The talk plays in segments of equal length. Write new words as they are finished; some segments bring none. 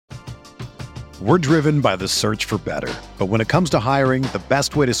We're driven by the search for better. But when it comes to hiring, the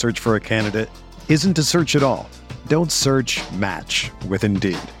best way to search for a candidate isn't to search at all. Don't search, match with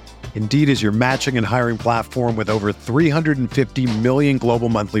Indeed. Indeed is your matching and hiring platform with over 350 million global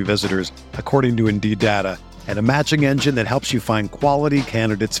monthly visitors, according to Indeed data, and a matching engine that helps you find quality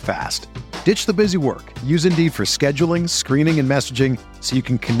candidates fast. Ditch the busy work. Use Indeed for scheduling, screening, and messaging so you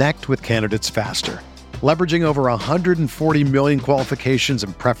can connect with candidates faster. Leveraging over 140 million qualifications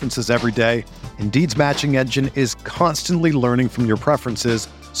and preferences every day, Indeed's matching engine is constantly learning from your preferences,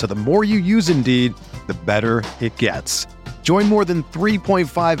 so the more you use Indeed, the better it gets. Join more than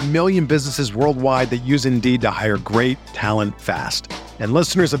 3.5 million businesses worldwide that use Indeed to hire great talent fast. And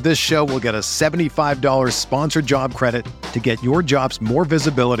listeners of this show will get a $75 sponsored job credit to get your jobs more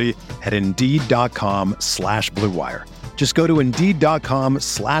visibility at Indeed.com/Blue Wire. Just go to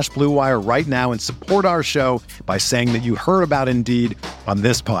Indeed.com/Blue Wire right now and support our show by saying that you heard about Indeed on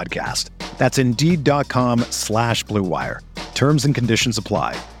this podcast. That's Indeed.com/Blue Wire. Terms and conditions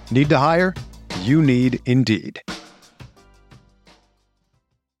apply. Need to hire? You need Indeed.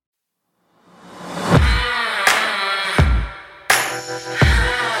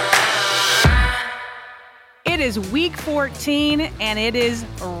 It is week 14, and it is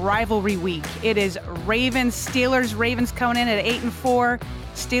rivalry week. It is Ravens-Steelers. Ravens coming in at 8-4,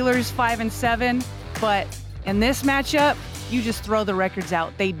 Steelers 5-7. But in this matchup, you just throw the records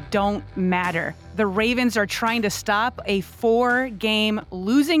out. They don't matter. The Ravens are trying to stop a 4-game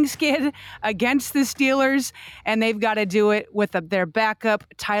losing skid against the Steelers, and they've got to do it with their backup,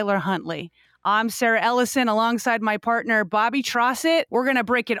 Tyler Huntley. I'm Sarah Ellison alongside my partner, Bobby Trossett. We're going to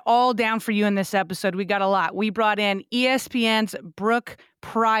break it all down for you in this episode. We got a lot. We brought in ESPN's Brooke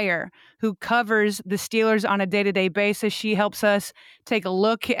Pryor, who covers the Steelers on a day-to-day basis. She helps us take a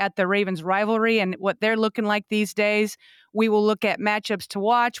look at the Ravens rivalry and what they're looking like these days. We will look at matchups to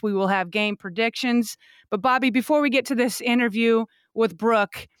watch. We will have game predictions. But Bobby, before we get to this interview with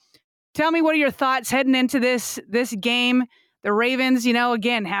Brooke, tell me what are your thoughts heading into this game? The Ravens,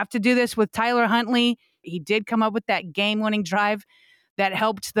 again, have to do this with Tyler Huntley. He did come up with that game-winning drive that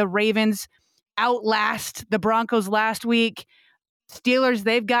helped the Ravens outlast the Broncos last week. Steelers,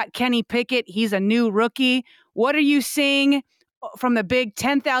 they've got Kenny Pickett. He's a new rookie. What are you seeing from the big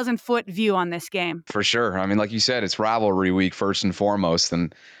 10,000-foot view on this game? For sure. I mean, like you said, it's rivalry week first and foremost.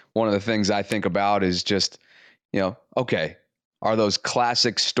 And one of the things I think about is just, okay, are those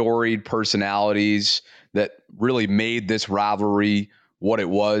classic storied personalities that really made this rivalry what it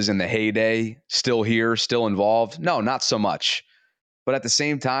was in the heyday still here, still involved? No, not so much. But at the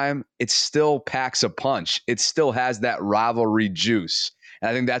same time, it still packs a punch. It still has that rivalry juice. And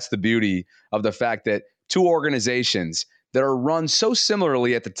I think that's the beauty of the fact that two organizations that are run so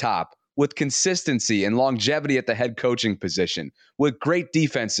similarly at the top, with consistency and longevity at the head coaching position, with great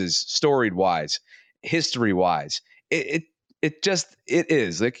defenses, storied-wise, history-wise, it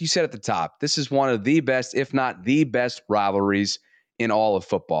is, like you said at the top, this is one of the best, if not the best rivalries in all of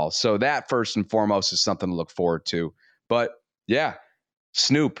football. So that first and foremost is something to look forward to. But yeah,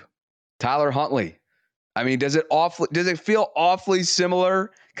 Snoop, Tyler Huntley. I mean, does it feel awfully similar,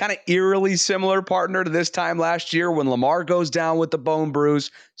 kind of eerily similar, partner, to this time last year when Lamar goes down with the bone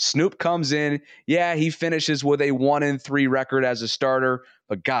bruise? Snoop comes in. Yeah, he finishes with a 1-3 record as a starter,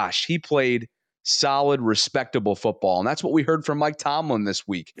 but gosh, he played solid, respectable football. And that's what we heard from Mike Tomlin this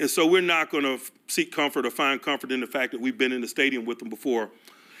week. And so we're not going to seek comfort or find comfort in the fact that we've been in the stadium with him before.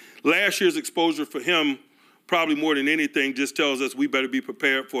 Last year's exposure for him, probably more than anything, just tells us we better be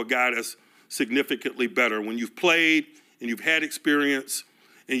prepared for a guy that's significantly better. When you've played and you've had experience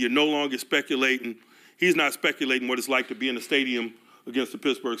and you're no longer speculating, he's not speculating what it's like to be in the stadium against the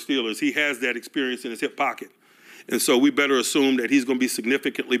Pittsburgh Steelers. He has that experience in his hip pocket. And so we better assume that he's going to be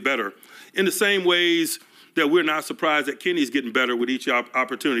significantly better. In the same ways that we're not surprised that Kenny's getting better with each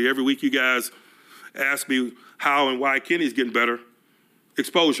opportunity. Every week you guys ask me how and why Kenny's getting better.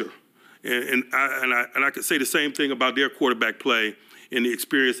 Exposure. And I could say the same thing about their quarterback play and the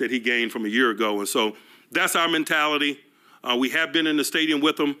experience that he gained from a year ago. And so that's our mentality. We have been in the stadium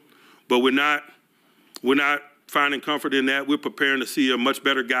with him, but we're not finding comfort in that. We're preparing to see a much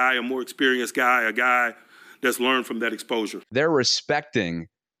better guy, a more experienced guy, a guy that's learned from that exposure. They're respecting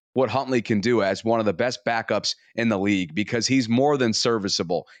what Huntley can do as one of the best backups in the league because he's more than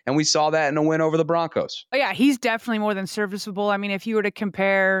serviceable. And we saw that in a win over the Broncos. Oh, yeah, he's definitely more than serviceable. I mean, if you were to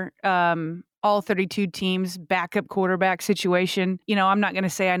compare all 32 teams' backup quarterback situation, I'm not going to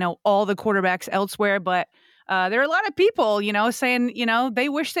say I know all the quarterbacks elsewhere, but there are a lot of people, saying, they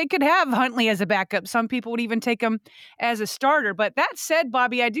wish they could have Huntley as a backup. Some people would even take him as a starter. But that said,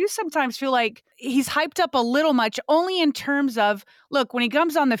 Bobby, I do sometimes feel like he's hyped up a little much, only in terms of, look, when he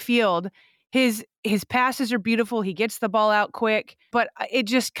comes on the field, His passes are beautiful. He gets the ball out quick, but it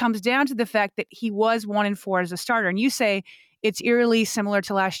just comes down to the fact that he was 1-4 as a starter. And you say it's eerily similar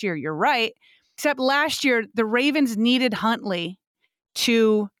to last year. You're right. Except last year, the Ravens needed Huntley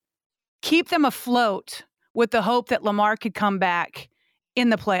to keep them afloat with the hope that Lamar could come back in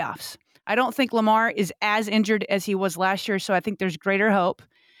the playoffs. I don't think Lamar is as injured as he was last year, so I think there's greater hope.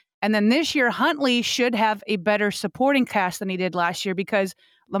 And then this year, Huntley should have a better supporting cast than he did last year because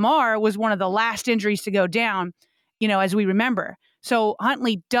Lamar was one of the last injuries to go down, as we remember. So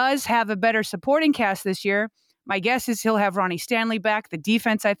Huntley does have a better supporting cast this year. My guess is he'll have Ronnie Stanley back. The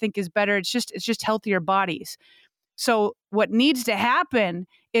defense, I think, is better. It's just healthier bodies. So what needs to happen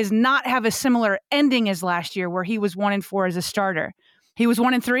is not have a similar ending as last year where he was 1-4 as a starter. He was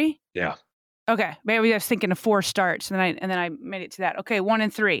 1-3? Yeah. Okay. Maybe I was thinking of 4 starts and then I made it to that. Okay,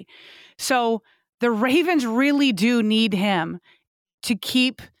 1-3. So the Ravens really do need him to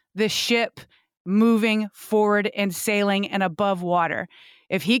keep the ship moving forward and sailing and above water.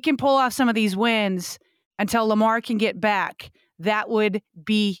 If he can pull off some of these wins until Lamar can get back, that would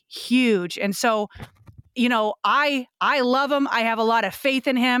be huge. And so, I love him. I have a lot of faith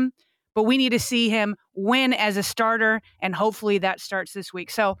in him, but we need to see him win as a starter, and hopefully that starts this week.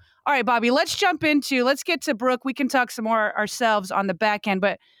 So, all right, Bobby, let's get to Brooke. We can talk some more ourselves on the back end,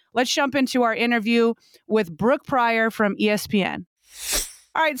 but let's jump into our interview with Brooke Pryor from ESPN.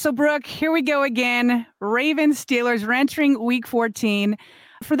 All right, so Brooke, here we go again. Ravens, Steelers, we're entering week 14.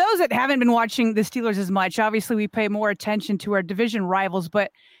 For those that haven't been watching the Steelers as much, obviously we pay more attention to our division rivals,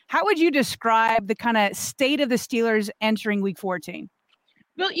 but how would you describe the kind of state of the Steelers entering week 14?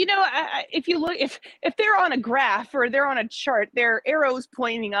 Well, if you look, if they're on a graph or they're on a chart, their arrows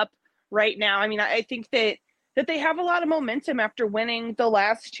pointing up right now. I mean, I think that they have a lot of momentum after winning the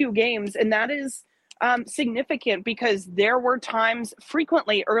last 2 games, and that is significant because there were times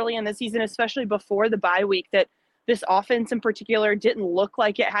frequently early in the season, especially before the bye week, that this offense in particular didn't look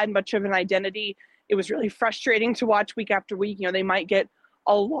like it had much of an identity. It was really frustrating to watch week after week. They might get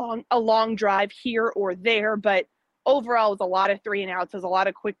a long drive here or there, but overall it was a lot of 3 and outs, it was a lot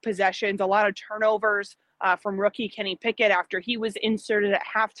of quick possessions, a lot of turnovers from rookie Kenny Pickett after he was inserted at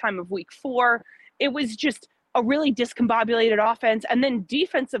halftime of week 4. It was just a really discombobulated offense. And then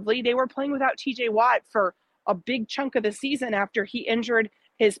defensively, they were playing without TJ Watt for a big chunk of the season after he injured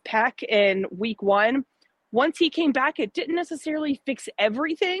his pec in week 1. Once he came back, it didn't necessarily fix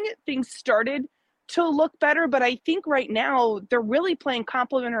everything. Things started to look better, but I think right now they're really playing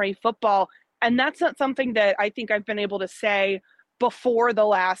complementary football. And that's not something that I think I've been able to say before the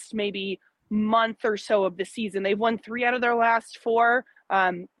last maybe month or so of the season. They've won 3 out of their last 4.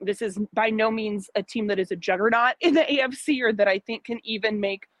 This is by no means a team that is a juggernaut in the AFC or that I think can even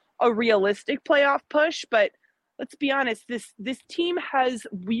make a realistic playoff push. But let's be honest, this team has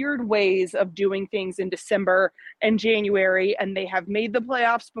weird ways of doing things in December and January, and they have made the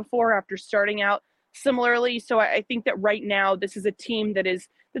playoffs before after starting out similarly. So I think that right now this is a team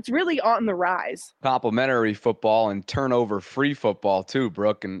that's really on the rise. Complementary football and turnover-free football too,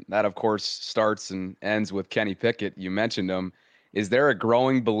 Brooke, and that of course starts and ends with Kenny Pickett. You mentioned him. Is there a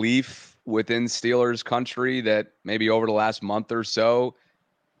growing belief within Steelers country that maybe over the last month or so,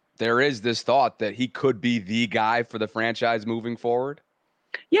 there is this thought that he could be the guy for the franchise moving forward?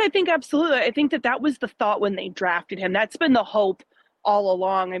 Yeah, I think absolutely. I think that was the thought when they drafted him. That's been the hope all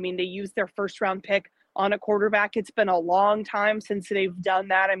along. I mean, they used their first round pick on a quarterback. It's been a long time since they've done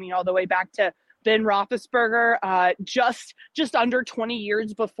that. I mean, all the way back to Ben Roethlisberger, just under 20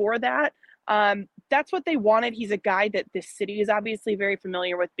 years before that. That's what they wanted. He's a guy that this city is obviously very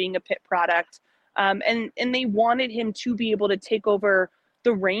familiar with, being a Pitt product. And they wanted him to be able to take over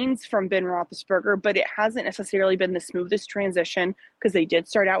the reins from Ben Roethlisberger, but it hasn't necessarily been the smoothest transition because they did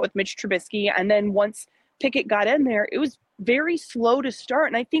start out with Mitch Trubisky. And then once Pickett got in there, it was very slow to start.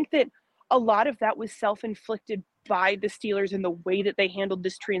 And I think that a lot of that was self-inflicted by the Steelers in the way that they handled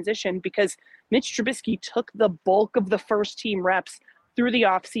this transition, because Mitch Trubisky took the bulk of the first team reps through the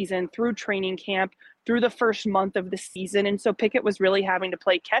offseason, through training camp, through the first month of the season. And so Pickett was really having to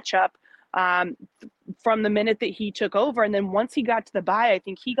play catch up from the minute that he took over. And then once he got to the bye, I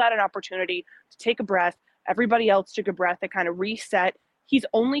think he got an opportunity to take a breath. Everybody else took a breath to kind of reset. He's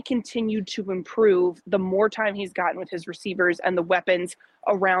only continued to improve the more time he's gotten with his receivers and the weapons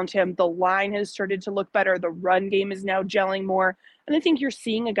around him. The line has started to look better. The run game is now gelling more. And I think you're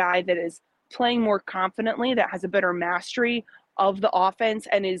seeing a guy that is playing more confidently, that has a better mastery of the offense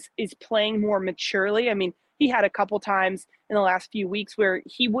and is playing more maturely. I mean, he had a couple times in the last few weeks where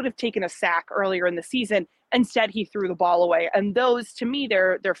he would have taken a sack earlier in the season. Instead, he threw the ball away. And those, to me,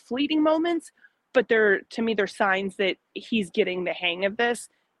 they're fleeting moments, but they're signs that he's getting the hang of this.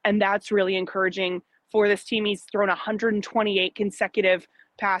 And that's really encouraging for this team. He's thrown 128 consecutive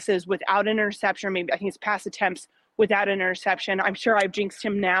passes without an interception. Maybe I think it's pass attempts without an interception. I'm sure I've jinxed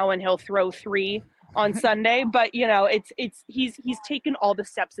him now and he'll throw 3 on Sunday, but he's taken all the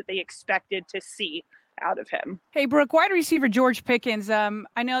steps that they expected to see out of him. Hey, Brooke, wide receiver George Pickens.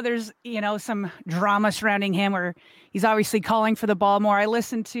 I know there's, some drama surrounding him, or he's obviously calling for the ball more. I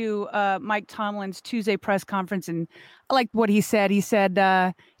listened to Mike Tomlin's Tuesday press conference, and I liked what he said. He said,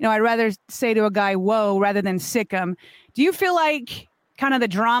 I'd rather say to a guy, whoa, rather than sick him. Do you feel like kind of the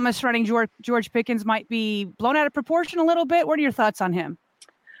drama surrounding George Pickens might be blown out of proportion a little bit? What are your thoughts on him?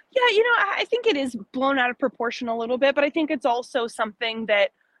 Yeah, I think it is blown out of proportion a little bit, but I think it's also something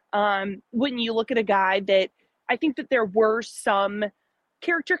that when you look at a guy that I think that there were some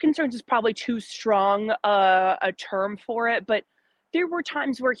character concerns is probably too strong a term for it, but there were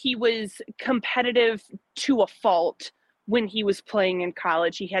times where he was competitive to a fault when he was playing in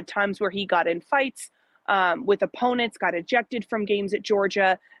college. He had times where he got in fights with opponents, got ejected from games at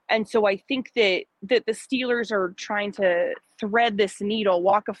Georgia. And so I think that the Steelers are trying to thread this needle,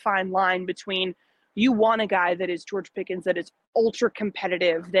 walk a fine line between you want a guy that is George Pickens, that is ultra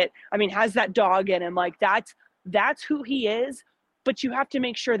competitive, that, has that dog in him. Like that's who he is, but you have to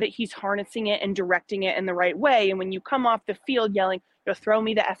make sure that he's harnessing it and directing it in the right way. And when you come off the field yelling, throw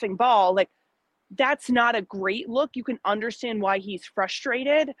me the effing ball, like that's not a great look. You can understand why he's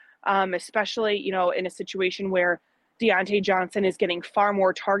frustrated, especially, in a situation where Diontae Johnson is getting far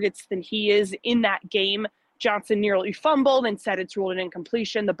more targets than he is in that game. Johnson nearly fumbled, instead it's ruled an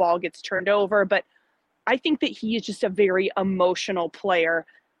incompletion. The ball gets turned over, but I think that he is just a very emotional player.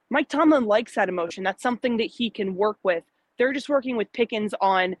 Mike Tomlin likes that emotion. That's something that he can work with. They're just working with Pickens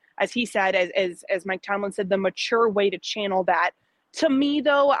on, as he said, as Mike Tomlin said, the mature way to channel that. To me,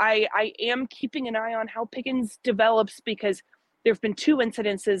 though, I am keeping an eye on how Pickens develops, because there have been 2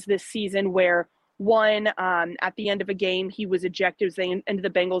 incidences this season where one, at the end of a game, he was ejected. It was the end of the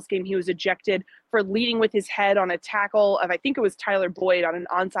Bengals game. He was ejected for leading with his head on a tackle of, I think it was Tyler Boyd, on an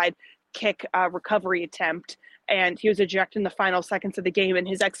onside kick recovery attempt. And he was ejected in the final seconds of the game. And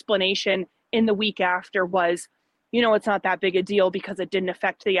his explanation in the week after was, it's not that big a deal because it didn't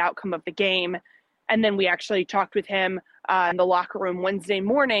affect the outcome of the game. And then we actually talked with him in the locker room Wednesday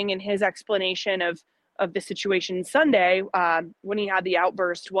morning, and his explanation of the situation Sunday when he had the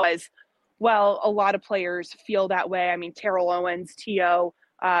outburst was, well, a lot of players feel that way. Terrell Owens, T.O.,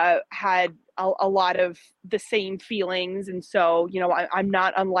 had a lot of the same feelings. And so, I'm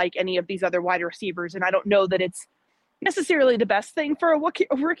not unlike any of these other wide receivers. And I don't know that it's necessarily the best thing for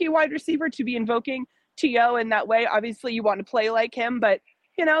a rookie wide receiver to be invoking T.O. in that way. Obviously, you want to play like him, but,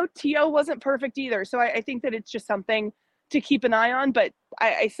 T.O. wasn't perfect either. So I think that it's just something to keep an eye on. But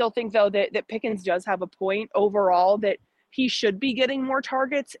I still think, though, that Pickens does have a point overall, that he should be getting more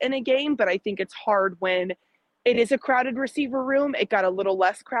targets in a game. But I think it's hard when it is a crowded receiver room. It got a little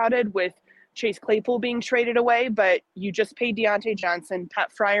less crowded with Chase Claypool being traded away, but you just paid Diontae Johnson.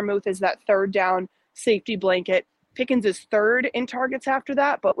 Pat Freiermuth is that third down safety blanket. Pickens is third in targets after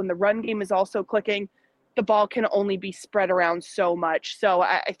that, but when the run game is also clicking, the ball can only be spread around so much. So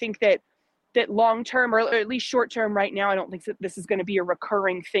I think that long-term, or at least short-term right now, I don't think that this is going to be a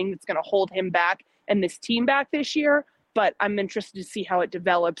recurring thing that's going to hold him back and this team back this year, but I'm interested to see how it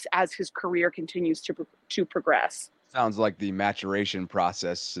develops as his career continues to progress. Sounds like the maturation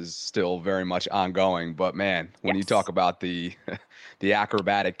process is still very much ongoing, but man, when you talk about the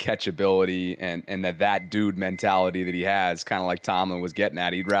acrobatic catchability and that dude mentality that he has, kind of like Tomlin was getting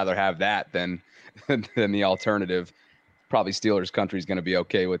at, he'd rather have that than the alternative. Probably Steelers country is going to be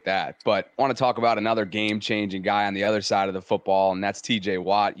okay with that. But I want to talk about another game-changing guy on the other side of the football, and that's T.J.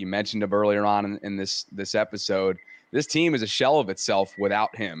 Watt. You mentioned him earlier on in this episode. This team is a shell of itself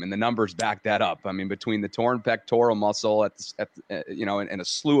without him, and the numbers back that up. Between the torn pectoral muscle and a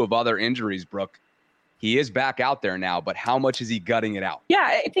slew of other injuries, Brooke, he is back out there now, but how much is he gutting it out?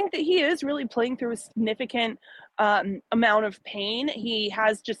 Yeah, I think that he is really playing through a significant amount of pain. He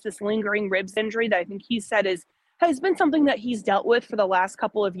has just this lingering ribs injury that I think he said has been something that he's dealt with for the last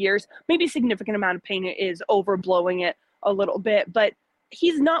couple of years. Maybe a significant amount of pain is overblowing it a little bit, but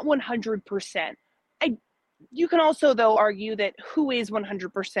he's not 100%. You can also, though, argue that who is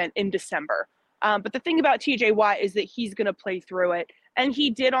 100% in December. But the thing about TJ Watt is that he's going to play through it. And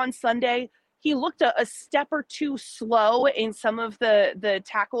he did on Sunday. He looked a step or two slow in some of the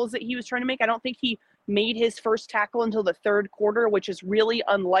tackles that he was trying to make. I don't think he made his first tackle until the third quarter, which is really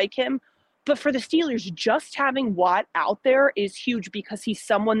unlike him. But for the Steelers, just having Watt out there is huge because he's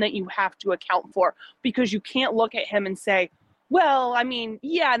someone that you have to account for, because you can't look at him and say, well, I mean,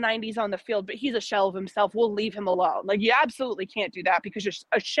 yeah, 90s on the field, but he's a shell of himself. We'll leave him alone. Like, you absolutely can't do that because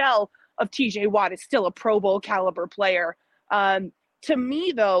a shell of TJ Watt is still a Pro Bowl caliber player. To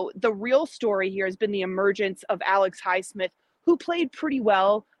me, though, the real story here has been the emergence of Alex Highsmith, who played pretty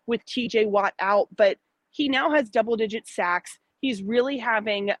well with TJ Watt out, but he now has double-digit sacks. He's really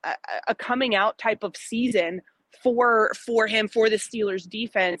having a coming out type of season for him, for the Steelers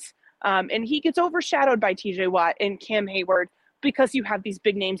defense. And he gets overshadowed by TJ Watt and Cam Hayward because you have these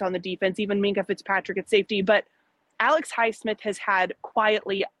big names on the defense, even Minkah Fitzpatrick at safety. But Alex Highsmith has had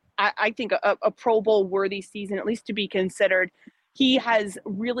quietly, I think, a Pro Bowl worthy season, at least to be considered. He has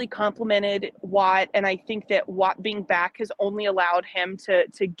really complimented Watt, and I think that Watt being back has only allowed him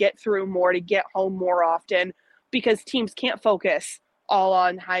to get through more, to get home more often, because teams can't focus all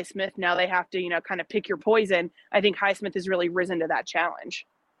on Highsmith. Now they have to, kind of pick your poison. I think Highsmith has really risen to that challenge.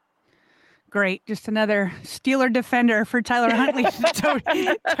 Great. Just another Steeler defender for Tyler Huntley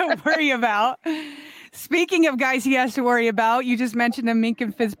to worry about. Speaking of guys he has to worry about, you just mentioned him,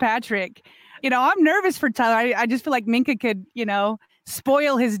 Minkah Fitzpatrick. I'm nervous for Tyler. I just feel like Minkah could,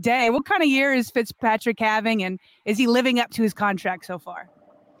 spoil his day. What kind of year is Fitzpatrick having, and is he living up to his contract so far?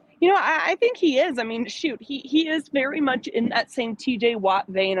 I think he is. I mean, shoot, he is very much in that same TJ Watt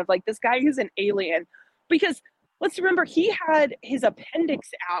vein of like, this guy is an alien. Because let's remember, he had his appendix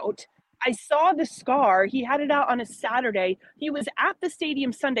out. I saw the scar. He had it out on a Saturday. He was at the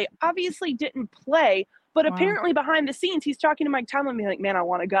stadium Sunday, obviously didn't play, but apparently behind the scenes, he's talking to Mike Tomlin, being like, man, I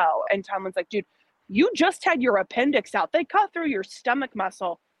want to go. And Tomlin's like, dude, you just had your appendix out. They cut through your stomach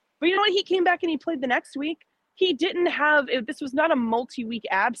muscle. But you know what? He came back and he played the next week. He didn't have, this was not a multi-week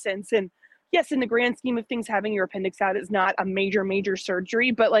absence. And yes, in the grand scheme of things, having your appendix out is not a major, major surgery,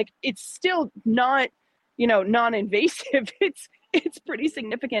 but like, it's still not, non-invasive. It's pretty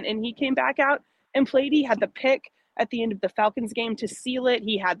significant. And he came back out and played. He had the pick at the end of the Falcons game to seal it.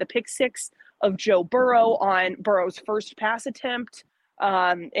 He had the pick six of Joe Burrow on Burrow's first pass attempt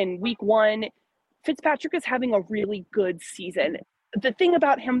in week 1. Fitzpatrick is having a really good season. The thing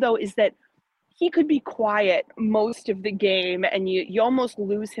about him, though, is that he could be quiet most of the game and you almost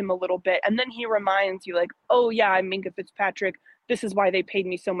lose him a little bit. And then he reminds you like, oh yeah, I'm Minkah Fitzpatrick. This is why they paid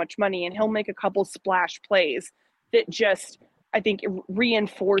me so much money. And he'll make a couple splash plays that just, I think,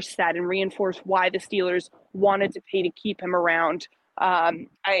 reinforce that and reinforce why the Steelers wanted to pay to keep him around. I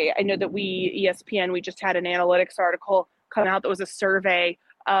know that ESPN, we just had an analytics article come out that was a survey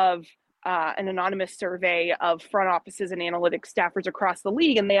of an anonymous survey of front offices and analytics staffers across the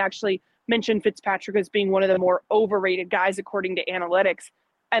league. And they actually mentioned Fitzpatrick as being one of the more overrated guys, according to analytics.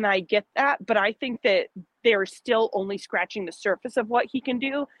 And I get that, but I think that they're still only scratching the surface of what he can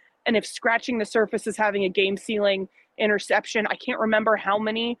do. And if scratching the surface is having a game sealing interception, I can't remember how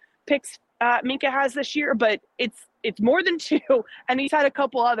many picks Minkah has this year, but it's more than 2. And he's had a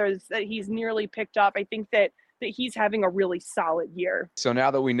couple others that he's nearly picked up. I think that he's having a really solid year. So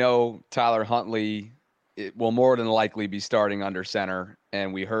now that we know Tyler Huntley will more than likely be starting under center,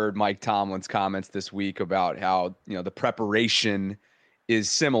 and we heard Mike Tomlin's comments this week about how, the preparation is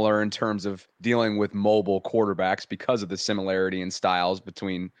similar in terms of dealing with mobile quarterbacks because of the similarity in styles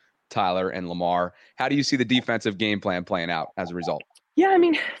between Tyler and Lamar. How do you see the defensive game plan playing out as a result? Yeah, I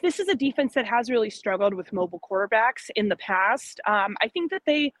mean, this is a defense that has really struggled with mobile quarterbacks in the past. I think that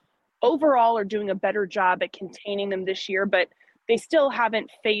they overall are doing a better job at containing them this year, but they still haven't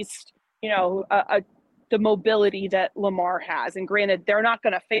faced, the mobility that Lamar has. And granted, they're not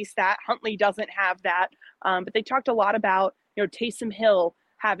going to face that. Huntley doesn't have that. But they talked a lot about, Taysom Hill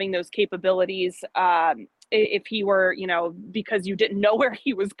having those capabilities. If he were, because you didn't know where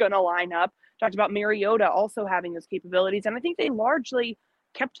he was going to line up. Talked about Mariota also having those capabilities. And I think they largely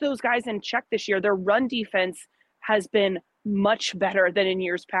kept those guys in check this year. Their run defense has been much better than in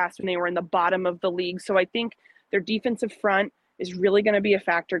years past when they were in the bottom of the league. So I think their defensive front is really going to be a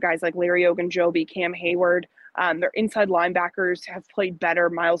factor. Guys like Larry Ogunjobi, Cam Hayward, their inside linebackers have played better,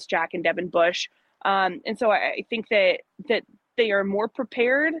 Miles Jack and Devin Bush. And so I think that they are more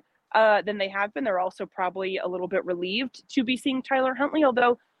prepared than they have been. They're also probably a little bit relieved to be seeing Tyler Huntley,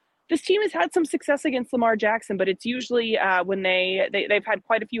 although this team has had some success against Lamar Jackson, but it's usually when they've had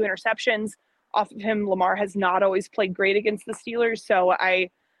quite a few interceptions off of him. Lamar has not always played great against the Steelers. So I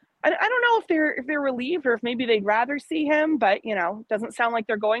don't know if they're relieved or if maybe they'd rather see him, but doesn't sound like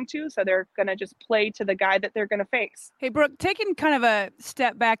they're going to. So they're going to just play to the guy that they're going to face. Hey, Brooke, taking kind of a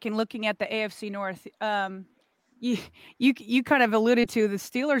step back and looking at the AFC North, You kind of alluded to the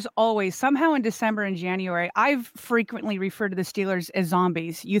Steelers always somehow in December and January. I've frequently referred to the Steelers as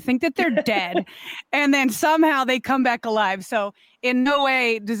zombies. You think that they're dead, and then somehow they come back alive. So in no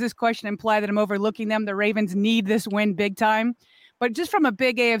way does this question imply that I'm overlooking them. The Ravens need this win big time. But just from a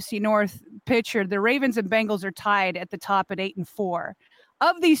big AFC North picture, the Ravens and Bengals are tied at the top at 8-4.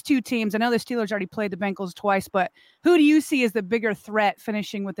 Of these two teams, I know the Steelers already played the Bengals twice, but who do you see as the bigger threat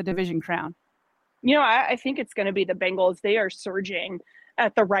finishing with the division crown? I think it's going to be the Bengals. They are surging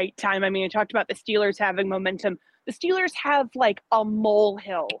at the right time. I mean, I talked about the Steelers having momentum. The Steelers have like a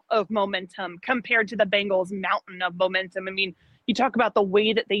molehill of momentum compared to the Bengals' mountain of momentum. I mean, you talk about the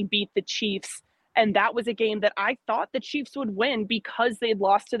way that they beat the Chiefs, and that was a game that I thought the Chiefs would win because they'd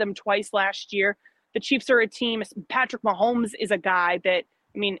lost to them twice last year. The Chiefs are a team. Patrick Mahomes is a guy that,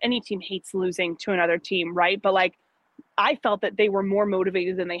 I mean, any team hates losing to another team, right? But like, I felt that they were more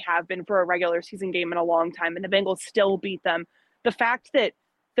motivated than they have been for a regular season game in a long time, and the Bengals still beat them. The fact that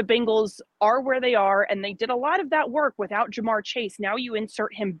the Bengals are where they are, and they did a lot of that work without Jamar Chase. Now you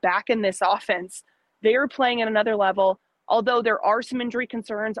insert him back in this offense. They are playing at another level, although there are some injury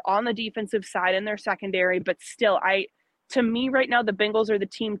concerns on the defensive side in their secondary, but still, to me right now, the Bengals are the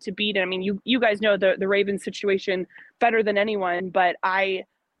team to beat. I mean, you guys know the Ravens situation better than anyone, but I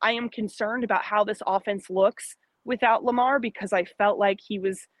am concerned about how this offense looks without Lamar, because I felt like he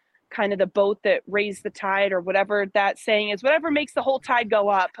was kind of the boat that raised the tide, or whatever that saying is, whatever makes the whole tide go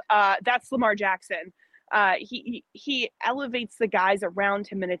up. That's Lamar Jackson. He elevates the guys around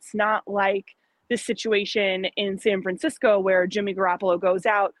him, and it's not like this situation in San Francisco where Jimmy Garoppolo goes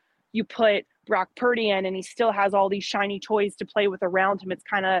out, you put Brock Purdy in, and he still has all these shiny toys to play with around him. It's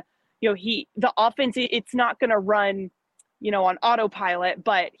kind of, the offense, it's not going to run, on autopilot,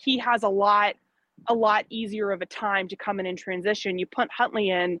 but he has a lot easier of a time to come in transition. You put Huntley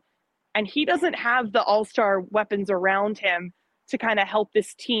in, and he doesn't have the all-star weapons around him to kind of help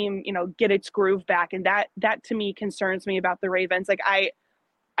this team, get its groove back. And that to me concerns me about the Ravens. Like I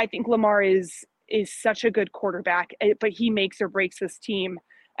think Lamar is such a good quarterback, but he makes or breaks this team.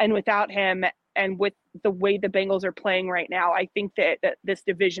 And without him, and with the way the Bengals are playing right now, I think that this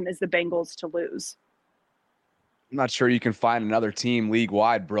division is the Bengals to lose. I'm not sure you can find another team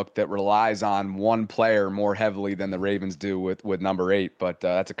league-wide, Brooke, that relies on one player more heavily than the Ravens do with number 8, but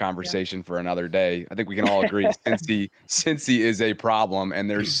that's a conversation for another day. I think we can all agree Cincy is a problem, and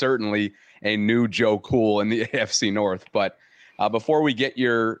there's certainly a new Joe Cool in the AFC North. But before we get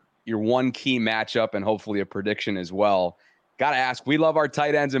your one key matchup and hopefully a prediction as well, got to ask, we love our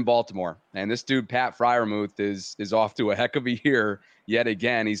tight ends in Baltimore, and this dude, Pat Freiermuth, is off to a heck of a year yet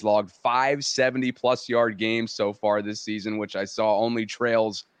again. He's logged 5 70-plus yard games so far this season, which I saw only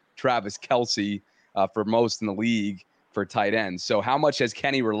trails Travis Kelce for most in the league for tight ends. So how much has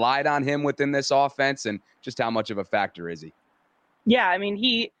Kenny relied on him within this offense, and just how much of a factor is he? Yeah, I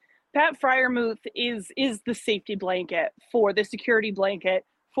mean, Pat Freiermuth is the safety blanket, for the security blanket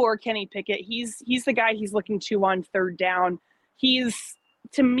for Kenny Pickett. He's the guy he's looking to on third down.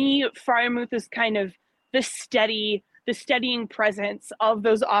 To me, Freiermuth is kind of the steadying presence of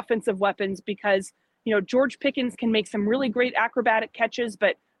those offensive weapons, because, George Pickens can make some really great acrobatic catches,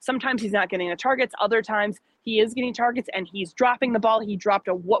 but sometimes he's not getting the targets. Other times he is getting targets and he's dropping the ball. He dropped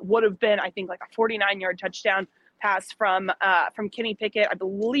what would have been, I think, like a 49-yard touchdown pass from Kenny Pickett. I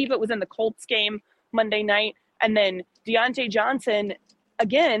believe it was in the Colts game Monday night. And then Deontay Johnson,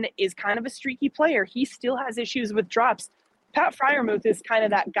 again, is kind of a streaky player. He still has issues with drops. Pat Freiermuth is kind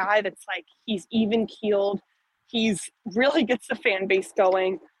of that guy that's like, he's even-keeled. He's really gets the fan base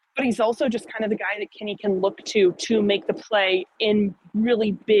going, but he's also just kind of the guy that Kenny can look to make the play in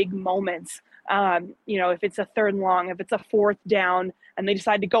really big moments. If it's a third and long, if it's a fourth down and they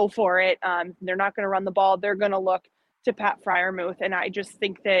decide to go for it, they're not going to run the ball. They're going to look to Pat Freiermuth. And I just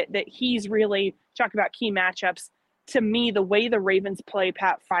think that he's really, talk about key matchups. To me, the way the Ravens play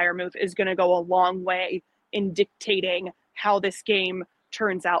Pat Freiermuth is going to go a long way in dictating how this game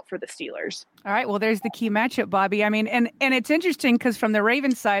turns out for the Steelers. All right. Well, there's the key matchup, Bobby. I mean, and it's interesting because from the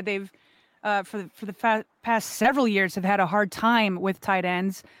Ravens side, they've for the past several years have had a hard time with tight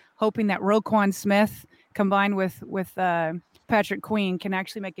ends, hoping that Roquan Smith combined with Patrick Queen can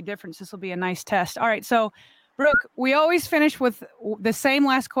actually make a difference. This will be a nice test. All right. So, Brooke, we always finish with the same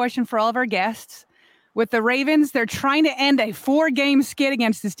last question for all of our guests. With the Ravens, they're trying to end a 4-game skid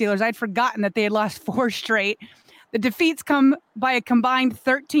against the Steelers. I'd forgotten that they had lost 4 straight. The defeats come by a combined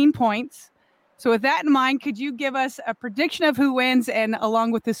 13 points. So with that in mind, could you give us a prediction of who wins and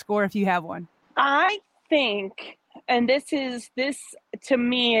along with the score if you have one? I think, and this to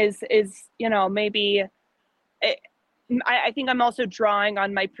me is maybe I think I'm also drawing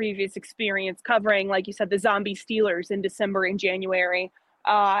on my previous experience covering, like you said, the zombie Steelers in December and January.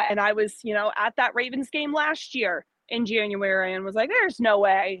 And I was, at that Ravens game last year in January and was like, there's no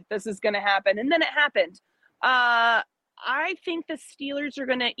way this is going to happen. And then it happened. I think the Steelers are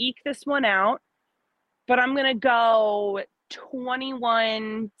going to eke this one out, but I'm going to go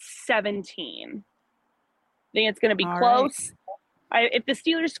 21-17. I think it's going to be close. Right. If the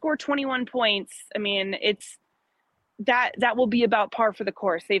Steelers score 21 points, I mean, it's that will be about par for the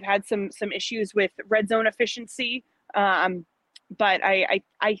course. They've had some issues with red zone efficiency, but I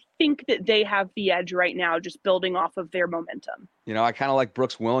think that they have the edge right now, just building off of their momentum. I kind of like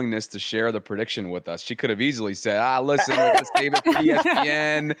Brooke's willingness to share the prediction with us. She could have easily said, listen, let's save it for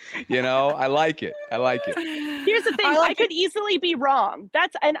ESPN. I like it. Here's the thing. I could easily be wrong.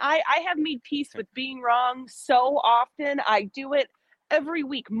 I have made peace with being wrong so often. I do it every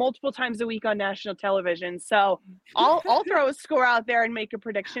week, multiple times a week on national television. So I'll throw a score out there and make a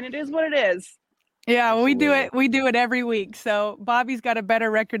prediction. It is what it is. Yeah, well, we do it every week. So Bobby's got a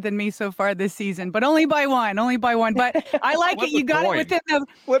better record than me so far this season, but only by one. But I like it. You got it within the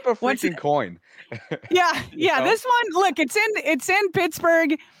flip a freaking coin. Yeah. This one, look, it's in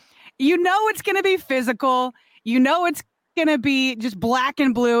Pittsburgh. It's going to be physical. It's going to be just black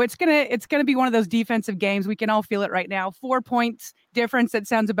and blue. It's going to be one of those defensive games. We can all feel it right now. 4 points difference. That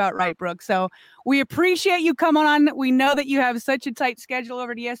sounds about right, Brooke. So we appreciate you coming on. We know that you have such a tight schedule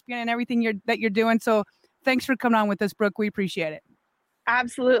over at ESPN and everything that you're doing. So thanks for coming on with us, Brooke. We appreciate it.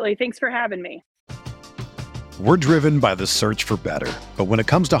 Absolutely. Thanks for having me. We're driven by the search for better. But when it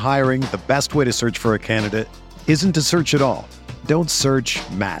comes to hiring, the best way to search for a candidate isn't to search at all. Don't search,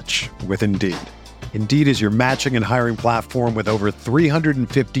 match with Indeed. Indeed is your matching and hiring platform with over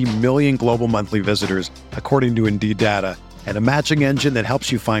 350 million global monthly visitors, according to Indeed data, and a matching engine that helps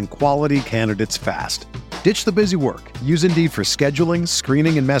you find quality candidates fast. Ditch the busy work. Use Indeed for scheduling,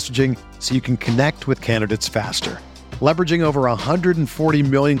 screening, and messaging so you can connect with candidates faster. Leveraging over 140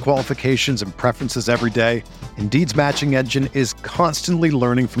 million qualifications and preferences every day, Indeed's matching engine is constantly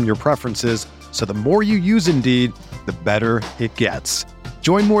learning from your preferences, so the more you use Indeed, the better it gets.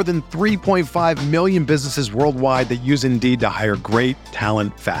 Join more than 3.5 million businesses worldwide that use Indeed to hire great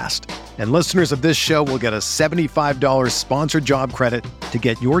talent fast. And listeners of this show will get a $75 sponsored job credit to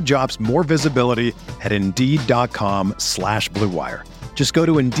get your jobs more visibility at Indeed.com/Blue Wire. Just go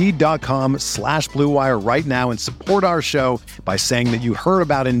to Indeed.com/Blue Wire right now and support our show by saying that you heard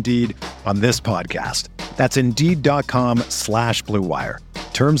about Indeed on this podcast. That's Indeed.com/Blue Wire.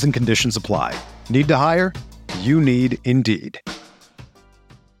 Terms and conditions apply. Need to hire? You need Indeed.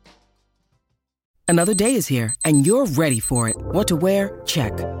 Another day is here, and you're ready for it. What to wear?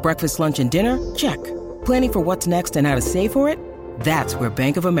 Check. Breakfast, lunch, and dinner? Check. Planning for what's next and how to save for it? That's where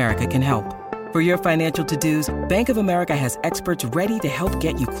Bank of America can help. For your financial to-dos, Bank of America has experts ready to help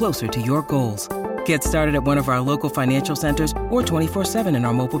get you closer to your goals. Get started at one of our local financial centers or 24/7 in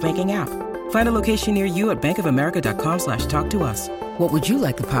our mobile banking app. Find a location near you at bankofamerica.com/talktous. What would you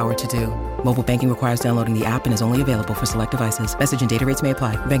like the power to do? Mobile banking requires downloading the app and is only available for select devices. Message and data rates may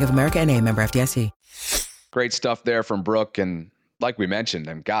apply. Bank of America NA, member FDIC. Great stuff there from Brooke. And like we mentioned,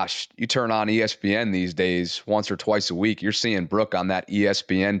 and gosh, you turn on ESPN these days once or twice a week, you're seeing Brooke on that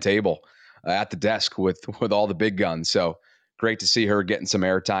ESPN table at the desk with all the big guns. So great to see her getting some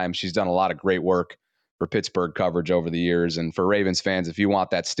airtime. She's done a lot of great work for Pittsburgh coverage over the years. And for Ravens fans, if you want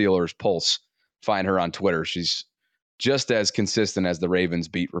that Steelers pulse, find her on Twitter. She's just as consistent as the Ravens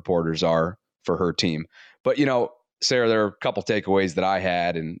beat reporters are for her team. But, Sarah, there are a couple takeaways that I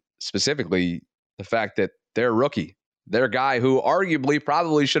had, and specifically the fact that their rookie, their guy who arguably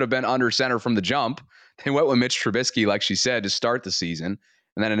probably should have been under center from the jump, they went with Mitch Trubisky, like she said, to start the season,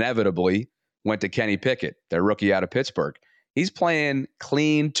 and then inevitably went to Kenny Pickett, their rookie out of Pittsburgh. He's playing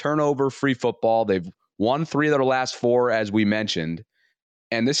clean, turnover-free football. They've won 3 of their last 4, as we mentioned.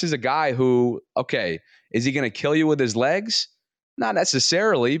 And this is a guy who, okay, is he going to kill you with his legs? Not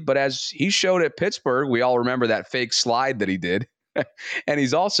necessarily, but as he showed at Pittsburgh, we all remember that fake slide that he did. And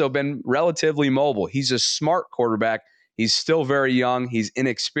he's also been relatively mobile. He's a smart quarterback. He's still very young. He's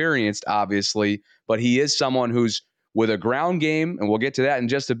inexperienced, obviously, but he is someone who's with a ground game, and we'll get to that in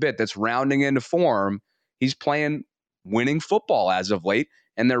just a bit, that's rounding into form. He's playing winning football as of late,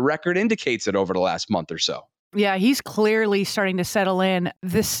 and their record indicates it over the last month or so. Yeah, he's clearly starting to settle in.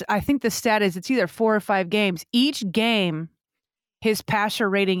 I think the stat is it's either 4 or 5 games. Each game, his passer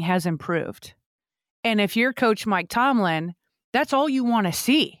rating has improved. And if you're Coach Mike Tomlin, that's all you want to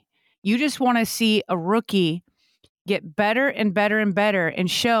see. You just want to see a rookie get better and better and better and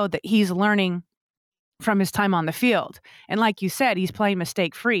show that he's learning from his time on the field. And like you said, he's playing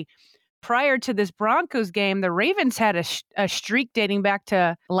mistake-free. prior to this Broncos game, the Ravens had a streak dating back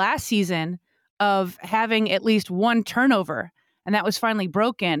to last season of having at least one turnover, and that was finally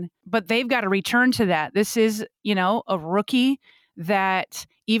broken. But they've got to return to that. This is, a rookie that,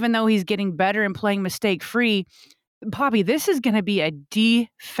 even though he's getting better and playing mistake-free, Bobby, this is going to be a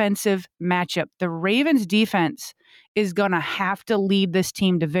defensive matchup. The Ravens defense is going to have to lead this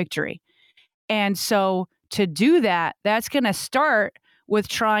team to victory. And so to do that, that's going to start with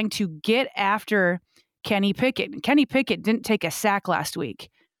trying to get after Kenny Pickett. Kenny Pickett didn't take a sack last week.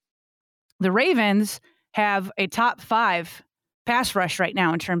 The Ravens have a top 5 pass rush right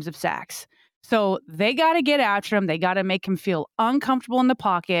now in terms of sacks. So they got to get after him. They got to make him feel uncomfortable in the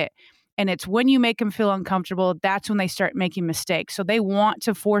pocket. And it's when you make him feel uncomfortable, that's when they start making mistakes. So they want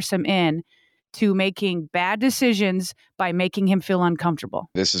to force him in to making bad decisions by making him feel uncomfortable.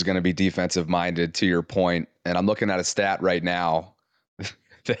 This is going to be defensive minded, to your point. And I'm looking at a stat right now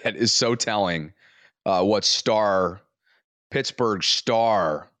that is so telling. What Pittsburgh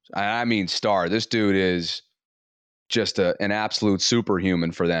star, I mean star, this dude is just an absolute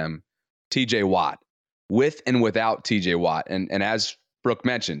superhuman for them. TJ Watt, with and without TJ Watt. And as Brooke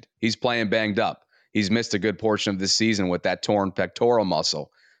mentioned, he's playing banged up. He's missed a good portion of this season with that torn pectoral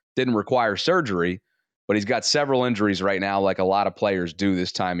muscle. Didn't require surgery, but he's got several injuries right now, like a lot of players do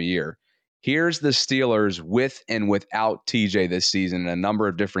this time of year. Here's the Steelers with and without TJ this season in a number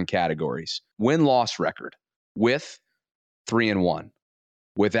of different categories. Win-loss record. With, 3-1.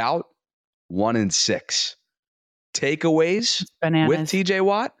 Without, 1-6. Takeaways with TJ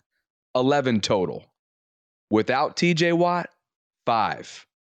Watt, 11 total. Without TJ Watt, 5.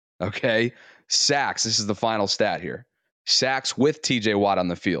 Okay. Sacks. This is the final stat here. Sacks with TJ Watt on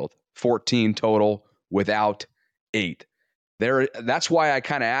the field, 14 total. Without, 8. That's why I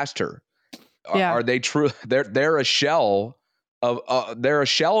kind of asked her. Are they true? They're a shell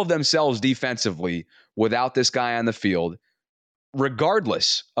of themselves defensively without this guy on the field,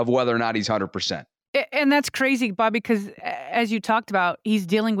 regardless of whether or not he's 100%. And that's crazy, Bob, because as you talked about, he's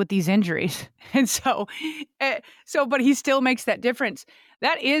dealing with these injuries. And but he still makes that difference.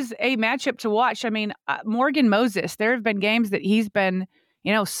 That is a matchup to watch. I mean, Morgan Moses, there have been games that he's been,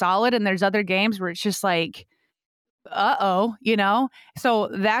 solid. And there's other games where it's just like, so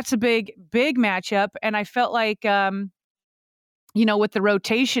that's a big, big matchup. And I felt like, with the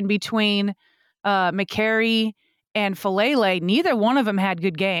rotation between McCary and Falele, neither one of them had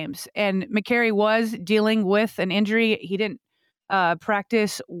good games. And McCary was dealing with an injury. He didn't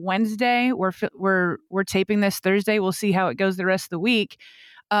practice Wednesday. We're taping this Thursday. We'll see how it goes the rest of the week.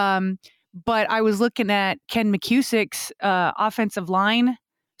 But I was looking at Ken McCusick's offensive line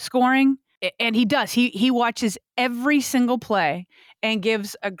scoring, and he does. He watches every single play and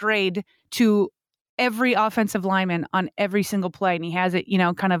gives a grade to every offensive lineman on every single play. And he has it,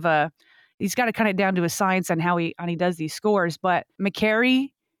 he's got to cut it down to a science on how he does these scores. But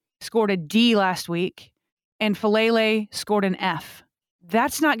McCary scored a D last week, and Falele scored an F.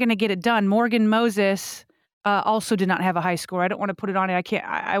 That's not going to get it done. Morgan Moses also did not have a high score. I don't want to put it on it. I can't.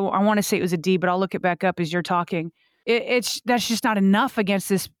 I want to say it was a D, but I'll look it back up as you're talking. That's just not enough against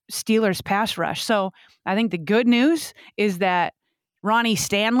this Steelers pass rush. So I think the good news is that Ronnie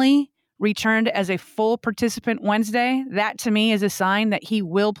Stanley returned as a full participant Wednesday. That to me is a sign that he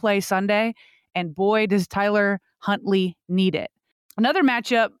will play Sunday. And boy, does Tyler Huntley need it. Another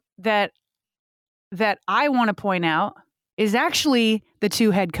matchup that I want to point out is actually the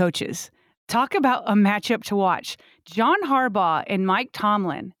two head coaches. Talk about a matchup to watch. John Harbaugh and Mike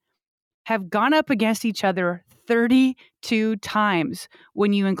Tomlin have gone up against each other 32 times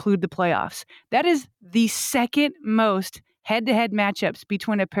when you include the playoffs. That is the second most head-to-head matchups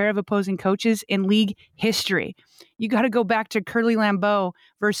between a pair of opposing coaches in league history. You got to go back to Curly Lambeau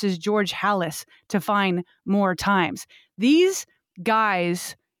versus George Halas to find more times. These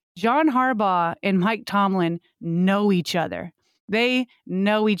guys, John Harbaugh and Mike Tomlin, know each other. They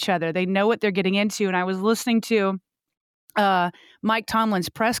know each other. They know what they're getting into. And I was listening to Mike Tomlin's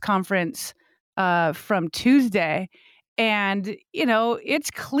press conference from Tuesday, and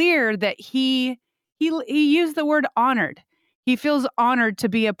it's clear that he used the word honored. He feels honored to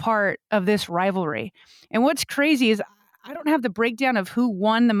be a part of this rivalry. And what's crazy is I don't have the breakdown of who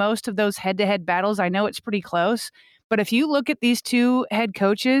won the most of those head-to-head battles. I know it's pretty close, but if you look at these two head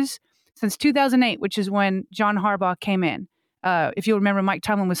coaches since 2008, which is when John Harbaugh came in, if you remember, Mike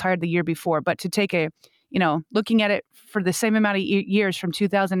Tomlin was hired the year before, but to take looking at it for the same amount of years from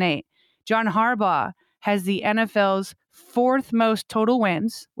 2008, John Harbaugh has the NFL's fourth most total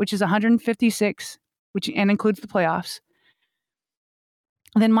wins, which is 156, and includes the playoffs.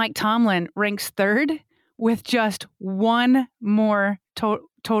 Then Mike Tomlin ranks third with just one more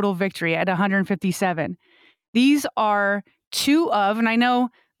total victory at 157. These are two of, and I know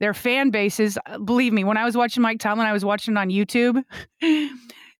their fan bases, believe me, when I was watching Mike Tomlin, I was watching it on YouTube.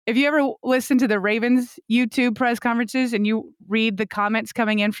 If you ever listen to the Ravens YouTube press conferences and you read the comments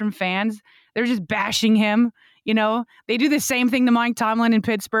coming in from fans, they're just bashing him. You know, they do the same thing to Mike Tomlin in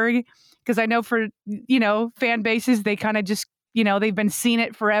Pittsburgh, because I know for, fan bases, they kind of just, they've been seeing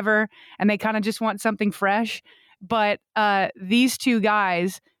it forever and they kind of just want something fresh. But these two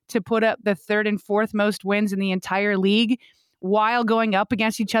guys to put up the third and fourth most wins in the entire league while going up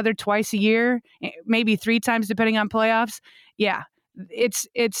against each other twice a year, maybe three times depending on playoffs. Yeah, it's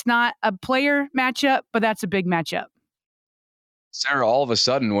not a player matchup, but that's a big matchup. Sarah, all of a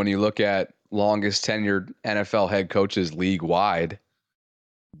sudden, when you look at longest tenured NFL head coaches league-wide,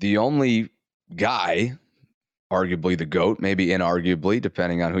 the only guy, arguably the GOAT, maybe inarguably,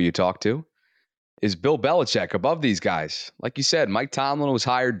 depending on who you talk to, is Bill Belichick above these guys. Like you said, Mike Tomlin was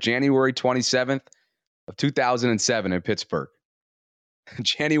hired January 27th of 2007 in Pittsburgh.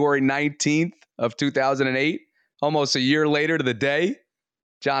 January 19th of 2008, almost a year later to the day,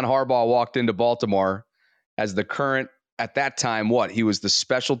 John Harbaugh walked into Baltimore as the current, at that time, he was the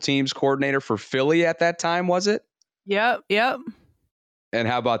special teams coordinator for Philly at that time, was it? Yep. And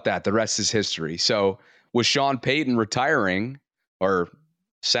how about that? The rest is history. So with Sean Payton retiring, or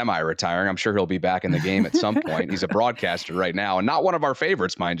semi-retiring, I'm sure he'll be back in the game at some point. He's a broadcaster right now, and not one of our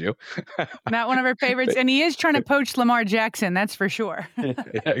favorites, mind you. Not one of our favorites, and he is trying to poach Lamar Jackson, that's for sure. Yeah,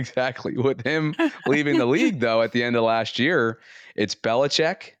 exactly. With him leaving the league, though, at the end of last year, it's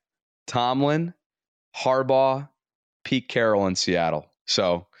Belichick, Tomlin, Harbaugh, Pete Carroll in Seattle.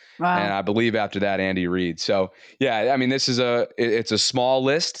 So, wow. And I believe after that, Andy Reid. So, yeah, I mean, it's a small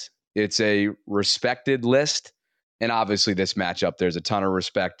list. It's a respected list. And obviously this matchup, there's a ton of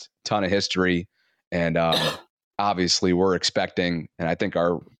respect, ton of history. And obviously we're expecting, and I think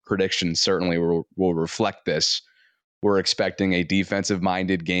our predictions certainly will reflect this, we're expecting a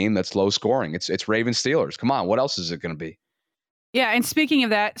defensive-minded game that's low scoring. It's Ravens-Steelers. Come on, what else is it going to be? Yeah, and speaking of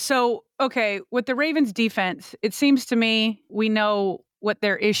that, so, okay, with the Ravens defense, it seems to me we know what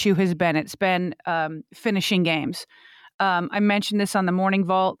their issue has been. It's been finishing games. I mentioned this on the Morning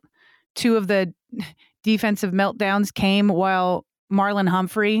Vault. Two of the defensive meltdowns came while Marlon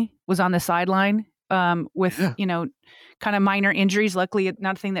Humphrey was on the sideline with, kind of minor injuries. Luckily,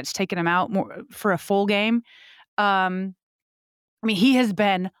 nothing that's taken him out more for a full game. He has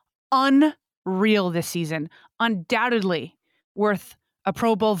been unreal this season, undoubtedly worth a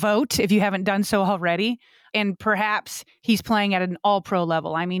Pro Bowl vote if you haven't done so already. And perhaps he's playing at an all-pro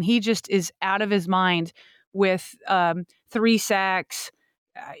level. I mean, he just is out of his mind with 3 sacks.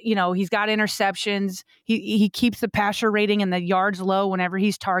 He's got interceptions. He keeps the passer rating and the yards low whenever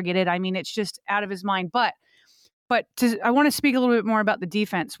he's targeted. I mean, it's just out of his mind. But I want to speak a little bit more about the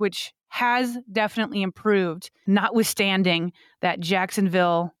defense, which has definitely improved, notwithstanding that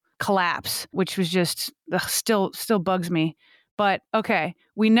Jacksonville collapse, which was just still bugs me. But okay,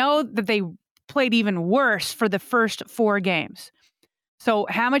 we know that they played even worse for the first 4 games. So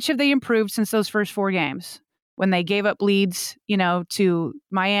how much have they improved since those first 4 games? When they gave up leads, to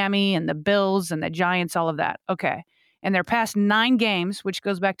Miami and the Bills and the Giants, all of that. Okay. And their past 9 games, which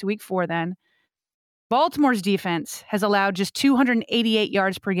goes back to week 4 then, Baltimore's defense has allowed just 288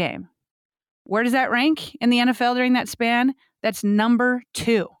 yards per game. Where does that rank in the NFL during that span? That's number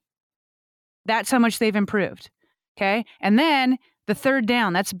 2. That's how much they've improved. Okay. And then the third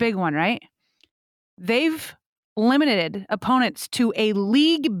down, that's a big one, right? They've limited opponents to a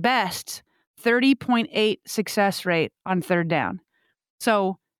league best 30.8 success rate on third down.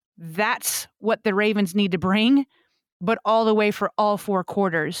 So that's what the Ravens need to bring, but all the way for all 4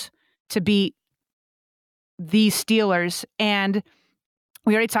 quarters to beat the Steelers. And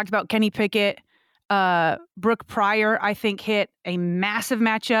we already talked about Kenny Pickett. Brooke Pryor, I think, hit a massive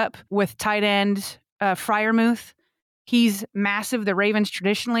matchup with tight end Freiermuth. He's massive. The Ravens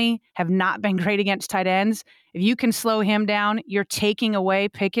traditionally have not been great against tight ends. If you can slow him down, you're taking away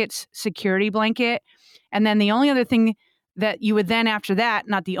Pickett's security blanket. And then the only other thing that you would then after that,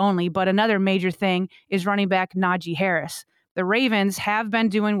 not the only, but another major thing is running back Najee Harris. The Ravens have been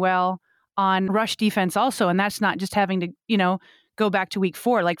doing well on rush defense also, and that's not just having to, go back to week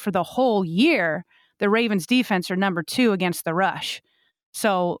 4. Like for the whole year, the Ravens defense are number 2 against the rush.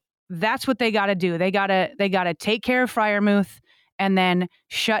 So that's what they got to do. They got to take care of Freiermuth and then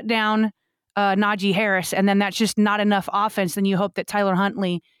shut down Najee Harris, and then that's just not enough offense. Then you hope that Tyler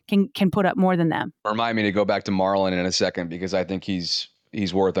Huntley can put up more than them. Remind me to go back to Marlon in a second, because I think he's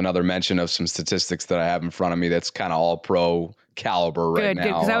worth another mention of some statistics that I have in front of me. That's kind of all pro caliber right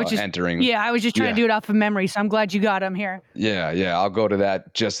now. Good. I was just entering. Yeah, I was just trying to do it off of memory, so I'm glad you got him here. Yeah. I'll go to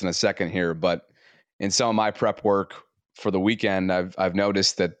that just in a second here. But in some of my prep work for the weekend, I've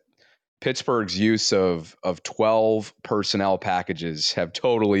noticed that Pittsburgh's use of 12 personnel packages have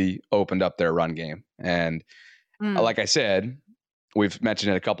totally opened up their run game. And like I said, we've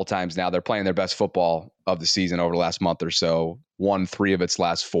mentioned it a couple times now, they're playing their best football of the season over the last month or so, won 3 of its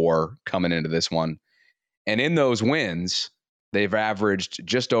last 4 coming into this one. And in those wins, they've averaged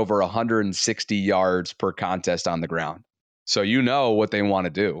just over 160 yards per contest on the ground. So you know what they want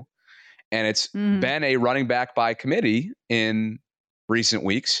to do. And it's been a running back by committee in recent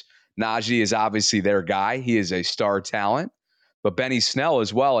weeks. Najee is obviously their guy. He is a star talent. But Benny Snell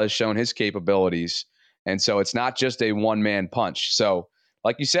as well has shown his capabilities. And so it's not just a one-man punch. So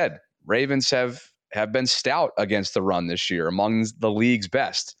like you said, Ravens have been stout against the run this year, among the league's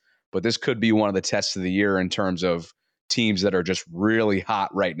best. But this could be one of the tests of the year in terms of teams that are just really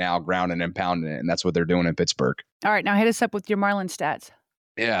hot right now, grounding and pounding it. And that's what they're doing in Pittsburgh. All right, now hit us up with your Marlins stats.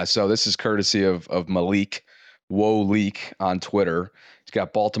 Yeah, so this is courtesy of Malik Woleek on Twitter. He's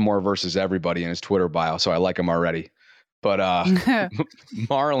got Baltimore versus everybody in his Twitter bio, so I like him already. But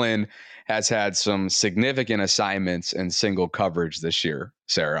Marlon has had some significant assignments and single coverage this year,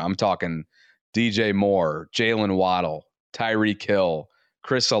 Sarah. I'm talking DJ Moore, Jalen Waddle, Tyreek Hill,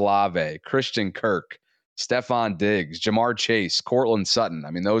 Chris Olave, Christian Kirk, Stephon Diggs, Jamar Chase, Cortland Sutton.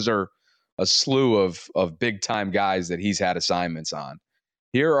 I mean, those are a slew of big-time guys that he's had assignments on.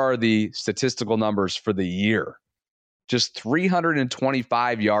 Here are the statistical numbers for the year. Just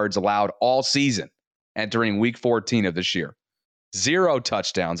 325 yards allowed all season entering week 14 of this year. 0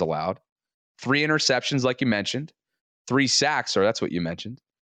 touchdowns allowed. 3 interceptions, like you mentioned. 3 sacks, or that's what you mentioned.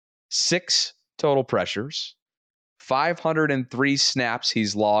 6 total pressures. 503 snaps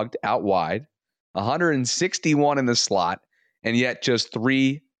he's logged out wide. 161 in the slot. And yet just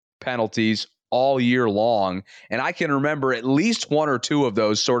 3 penalties all year long. And I can remember at least 1 or 2 of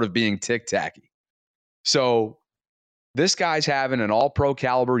those sort of being tic-tacky. So this guy's having an all-pro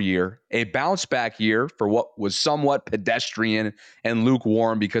caliber year, a bounce-back year for what was somewhat pedestrian and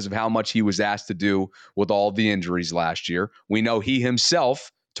lukewarm because of how much he was asked to do with all the injuries last year. We know he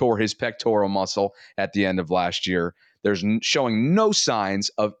himself tore his pectoral muscle at the end of last year. There's showing no signs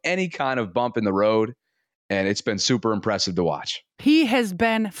of any kind of bump in the road, and it's been super impressive to watch. He has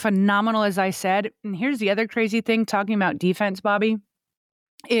been phenomenal, as I said. And here's the other crazy thing, talking about defense, Bobby,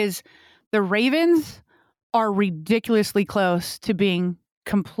 is the Ravens are ridiculously close to being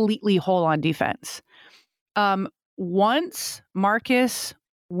completely whole on defense. Once Marcus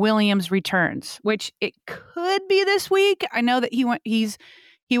Williams returns, which it could be this week. I know that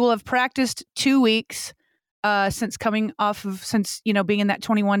he will have practiced 2 weeks since being in that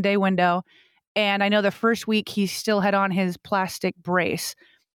 21-day window. And I know the first week he still had on his plastic brace.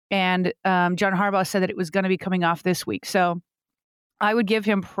 And John Harbaugh said that it was going to be coming off this week. So I would give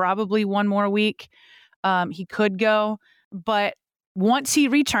him probably 1 more week. He could go. But once he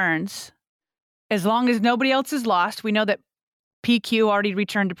returns, as long as nobody else is lost, we know that PQ already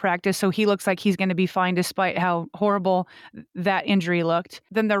returned to practice, so he looks like he's going to be fine despite how horrible that injury looked.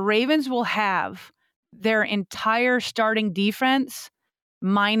 Then the Ravens will have their entire starting defense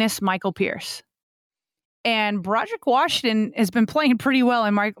minus Michael Pierce. And Broderick Washington has been playing pretty well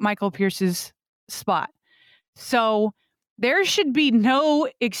in Michael Pierce's spot. So there should be no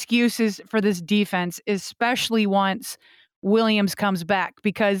excuses for this defense, especially once Williams comes back,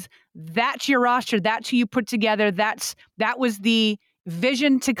 because that's your roster. That's who you put together. That was the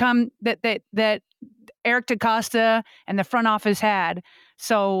vision to come that Eric DaCosta and the front office had.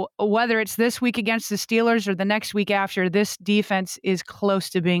 So whether it's this week against the Steelers or the next week after, this defense is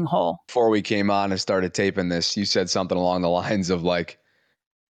close to being whole. Before we came on and started taping this, you said something along the lines of like,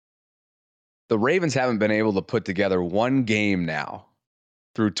 the Ravens haven't been able to put together one game now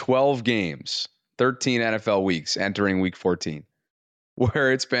through 12 games, 13 NFL weeks entering week 14,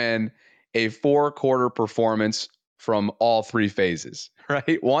 where it's been a 4-quarter performance from all 3 phases,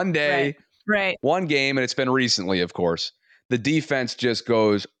 right? One day, right. One game, and it's been recently, of course. The defense just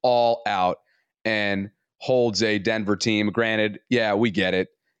goes all out and holds a Denver team. Granted, yeah, we get it.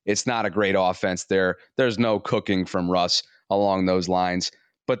 It's not a great offense there. There's no cooking from Russ along those lines,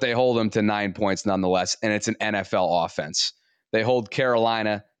 but they hold them to 9 points nonetheless, and it's an NFL offense. They hold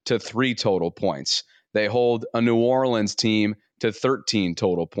Carolina to 3 total points. They hold a New Orleans team to 13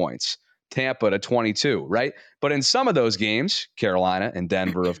 total points. Tampa to 22, right? But in some of those games, Carolina and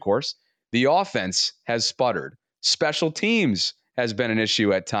Denver, of course, the offense has sputtered. Special teams has been an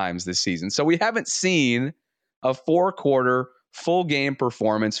issue at times this season. So we haven't seen a 4-quarter full game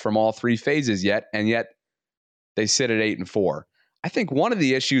performance from all 3 phases yet. And yet They sit at 8-4. I think one of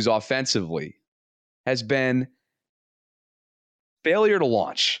the issues offensively has been failure to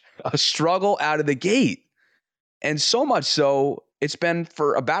launch, a struggle out of the gate. And so much so, it's been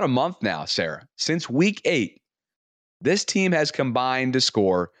for about a month now, Sarah. Since week 8, this team has combined to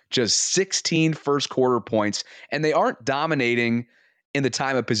score just 16 first quarter points, and they aren't dominating in the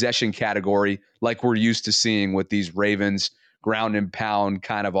time of possession category like we're used to seeing with these Ravens ground and pound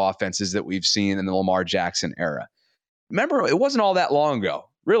kind of offenses that we've seen in the Lamar Jackson era. Remember, it wasn't all that long ago,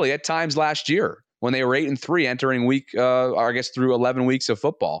 really, at times last year when they were 8-3 entering through 11 weeks of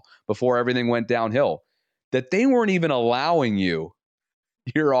football before everything went downhill, that they weren't even allowing your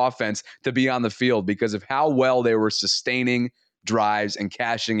offense to be on the field because of how well they were sustaining drives and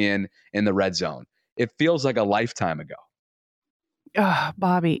cashing in the red zone. It feels like a lifetime ago.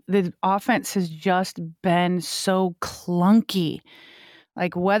 Bobby, the offense has just been so clunky.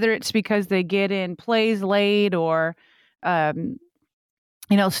 Like whether it's because they get in plays late or,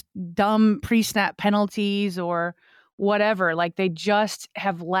 dumb pre-snap penalties or whatever, like they just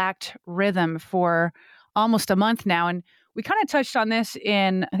have lacked rhythm for almost a month now. And we kind of touched on this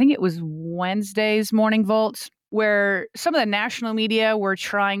in, I think it was Wednesday's Morning Vault, where some of the national media were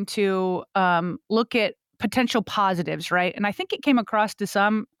trying to look at potential positives, right? And I think it came across to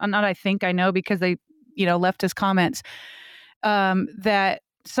some, I know because they, left us comments, that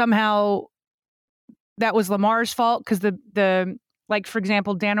somehow that was Lamar's fault because the like, for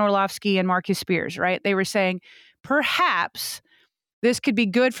example, Dan Orlovsky and Marcus Spears, right? They were saying perhaps this could be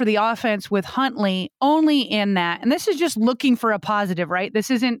good for the offense with Huntley only in that. And this is just looking for a positive, right? This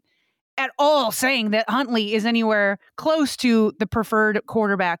isn't at all saying that Huntley is anywhere close to the preferred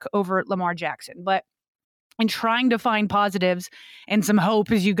quarterback over Lamar Jackson. But in trying to find positives and some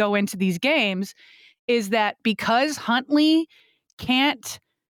hope as you go into these games is that because Huntley can't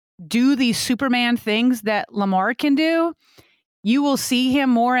do these Superman things that Lamar can do, you will see him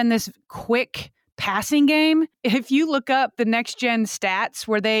more in this quick passing game. If you look up the next gen stats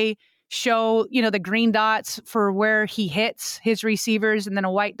where they show, the green dots for where he hits his receivers, and then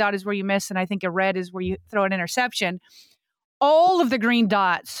a white dot is where you miss, and I think a red is where you throw an interception. All of the green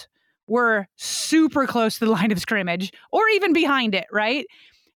dots were super close to the line of scrimmage or even behind it, right?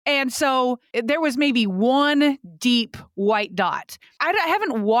 And so there was maybe one deep white dot. I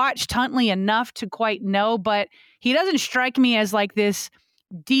haven't watched Huntley enough to quite know, but he doesn't strike me as like this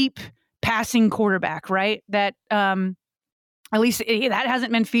deep passing quarterback, right? That at least that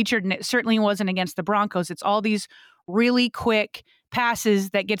hasn't been featured, and it certainly wasn't against the Broncos. It's all these really quick passes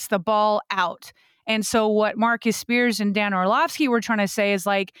that gets the ball out. And so what Marcus Spears and Dan Orlovsky were trying to say is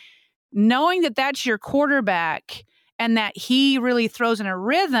like, knowing that that's your quarterback and that he really throws in a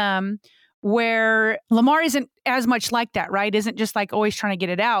rhythm where Lamar isn't as much like that, right? Isn't just like always trying to get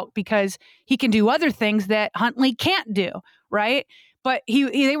it out because he can do other things that Huntley can't do, right? But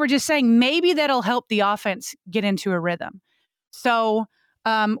they were just saying maybe that'll help the offense get into a rhythm. So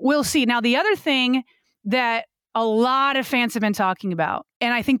we'll see. Now, the other thing that a lot of fans have been talking about,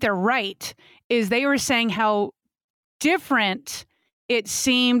 and I think they're right, is they were saying how different it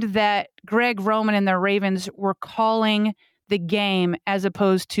seemed that Greg Roman and the Ravens were calling the game as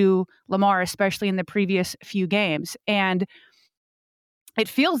opposed to Lamar, especially in the previous few games. And it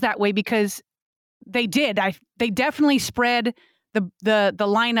feels that way because they did. They definitely spread the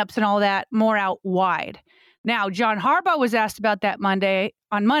lineups and all that more out wide. Now, John Harbaugh was asked about that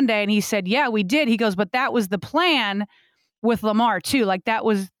on Monday, and he said, yeah, we did. He goes, but that was the plan with Lamar too. Like that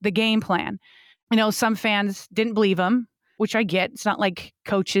was the game plan. Some fans didn't believe him, which I get. It's not like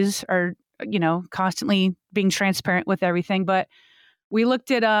coaches are, constantly being transparent with everything. But we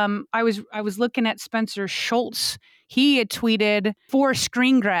looked at, I was looking at Spencer Schultz. He had tweeted 4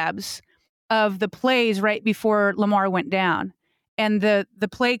 screen grabs of the plays right before Lamar went down. And the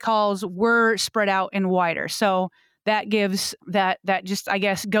play calls were spread out and wider. So that gives that just, I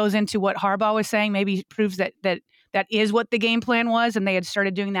guess, goes into what Harbaugh was saying. Maybe proves that is what the game plan was. And they had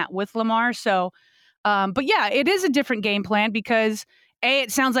started doing that with Lamar. So, but yeah, it is a different game plan because A,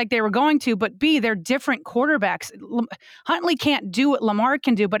 it sounds like they were going to, but B, they're different quarterbacks. Huntley can't do what Lamar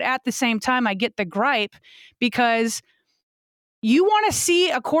can do, but at the same time, I get the gripe because you want to see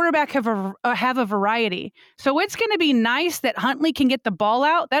a quarterback have a variety. So it's going to be nice that Huntley can get the ball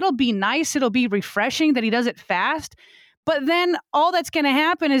out. That'll be nice. It'll be refreshing that he does it fast. But then all that's going to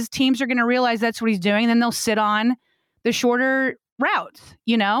happen is teams are going to realize that's what he's doing. And then they'll sit on the shorter routes,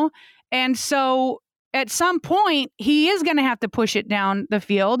 And so at some point, he is going to have to push it down the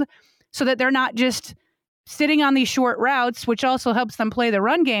field so that they're not just sitting on these short routes, which also helps them play the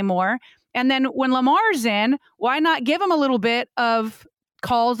run game more. And then when Lamar's in, why not give him a little bit of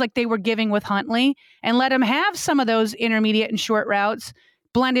calls like they were giving with Huntley and let him have some of those intermediate and short routes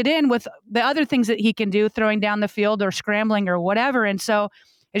blended in with the other things that he can do, throwing down the field or scrambling or whatever. And so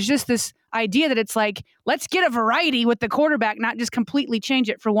it's just this idea that it's like, let's get a variety with the quarterback, not just completely change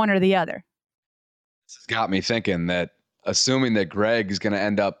it for one or the other. This has got me thinking that assuming that Greg's going to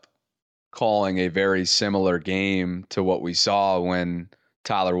end up calling a very similar game to what we saw when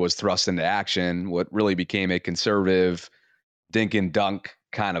Tyler was thrust into action, what really became a conservative dink and dunk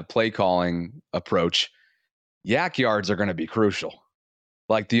kind of play calling approach, yak yards are going to be crucial.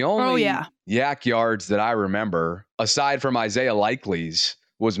 Like the only yak yards that I remember, aside from Isaiah Likely's,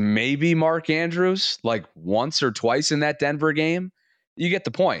 was maybe Mark Andrews, like once or twice in that Denver game. You get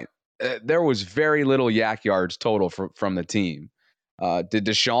the point. There was very little yak yards total from the team. Did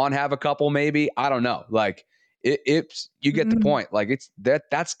Deshaun have a couple? Maybe, I don't know. Like it's you get the point. Like it's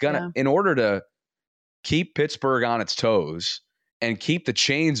that's gonna in order to keep Pittsburgh on its toes and keep the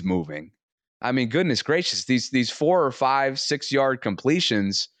chains moving. I mean, goodness gracious, these 4 or 5, 6 yard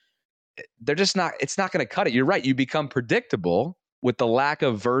completions, they're just not. It's not going to cut it. You're right. You become predictable with the lack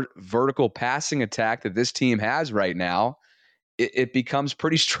of vertical passing attack that this team has right now. It becomes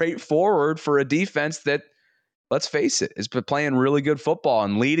pretty straightforward for a defense that, let's face it, has been playing really good football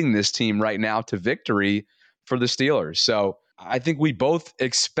and leading this team right now to victory for the Steelers. So I think we both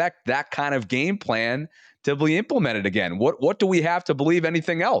expect that kind of game plan to be implemented again. What do we have to believe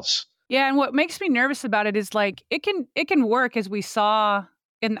anything else? Yeah, and what makes me nervous about it is like it can work, as we saw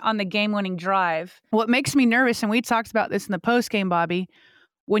on the game-winning drive. What makes me nervous, and we talked about this in the post-game, Bobby,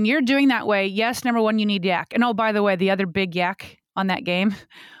 when you're doing that way, yes, number one, you need yak. And oh, by the way, the other big yak on that game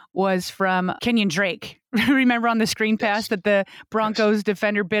was from Kenyon Drake. Remember on the screen pass that the Broncos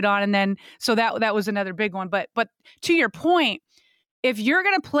defender bid on, and then so that was another big one. But to your point, if you're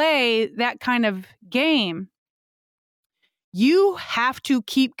going to play that kind of game, you have to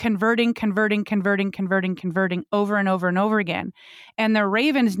keep converting over and over and over again. And the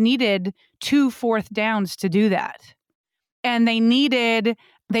Ravens needed 2 fourth downs to do that. And they needed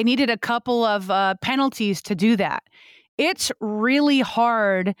a couple of penalties to do that. It's really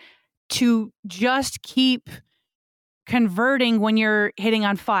hard to just keep converting when you're hitting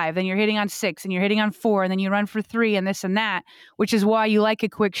on 5, then you're hitting on 6, and you're hitting on 4, and then you run for 3 and this and that, which is why you like a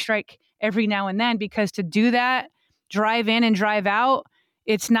quick strike every now and then, because to do that, drive in and drive out,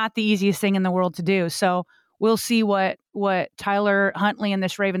 it's not the easiest thing in the world to do. So we'll see what Tyler Huntley and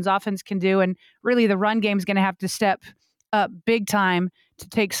this Ravens offense can do. And really the run game is going to have to step up big time to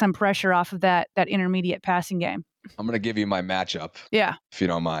take some pressure off of that intermediate passing game. I'm going to give you my matchup. Yeah. If you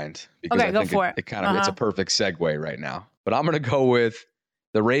don't mind. Because okay, I go think for it. It kind of, it's a perfect segue right now. But I'm going to go with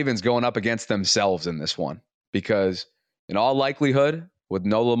the Ravens going up against themselves in this one. Because in all likelihood, with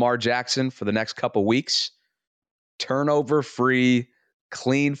no Lamar Jackson for the next couple weeks, turnover-free,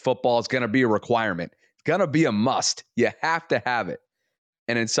 clean football is going to be a requirement. It's going to be a must. You have to have it.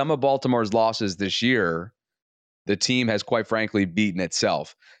 And in some of Baltimore's losses this year, the team has quite frankly beaten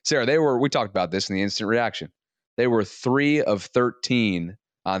itself. Sarah, we talked about this in the instant reaction. They were 3 of 13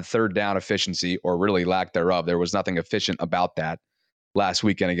 on third down efficiency, or really lack thereof. There was nothing efficient about that last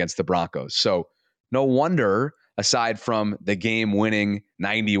weekend against the Broncos. So no wonder, aside from the game-winning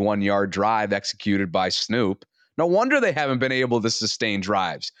 91-yard drive executed by Snoop, no wonder they haven't been able to sustain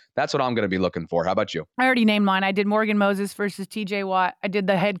drives. That's what I'm going to be looking for. How about you? I already named mine. I did Morgan Moses versus TJ Watt. I did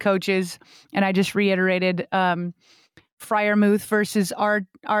the head coaches, and I just reiterated Freiermuth versus our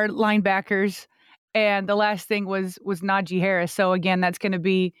linebackers. And the last thing was Najee Harris. So again, that's going to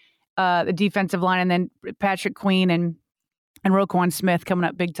be the defensive line, and then Patrick Queen and Roquan Smith coming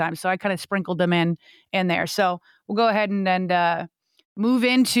up big time. So I kind of sprinkled them in there. So we'll go ahead and move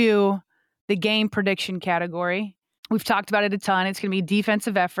into the game prediction category. We've talked about it a ton. It's going to be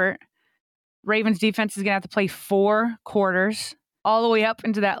defensive effort. Ravens defense is going to have to play 4 quarters all the way up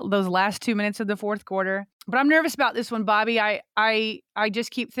into those last 2 minutes of the fourth quarter. But I'm nervous about this one, Bobby. I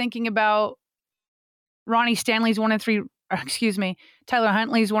just keep thinking about Ronnie Stanley's 1-3. Tyler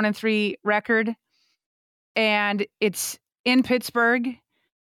Huntley's 1-3 record, and it's in Pittsburgh.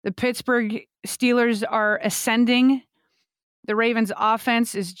 The Pittsburgh Steelers are ascending. The Ravens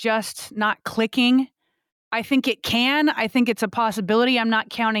offense is just not clicking. I think it can. I think it's a possibility. I'm not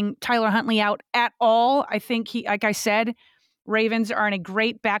counting Tyler Huntley out at all. I think like I said, Ravens are in a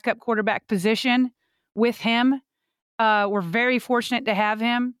great backup quarterback position with him. We're very fortunate to have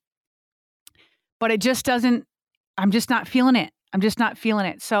him. But it just doesn't, I'm just not feeling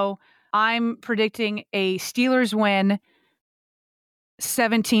it. So I'm predicting a Steelers win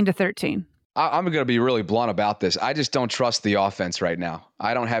 17-13. I'm going to be really blunt about this. I just don't trust the offense right now.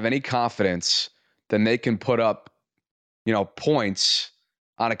 I don't have any confidence that they can put up, points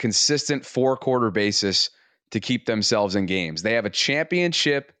on a consistent 4-quarter basis to keep themselves in games. They have a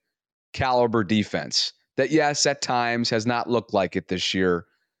championship caliber defense that, yes, at times has not looked like it this year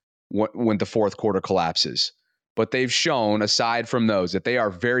when the fourth quarter collapses. But they've shown, aside from those, that they are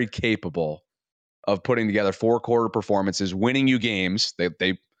very capable of putting together 4-quarter performances, winning you games.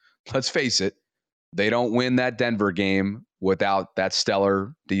 They let's face it, they don't win that Denver game without that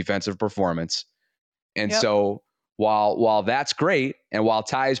stellar defensive performance. And so while that's great, and while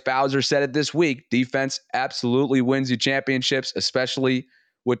Tyus Bowser said it this week, defense absolutely wins you championships, especially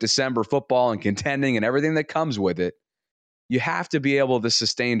with December football and contending and everything that comes with it. You have to be able to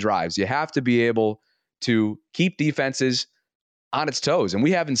sustain drives. You have to be able to keep defenses on its toes. And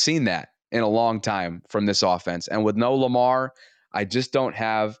we haven't seen that in a long time from this offense. And with no Lamar, I just don't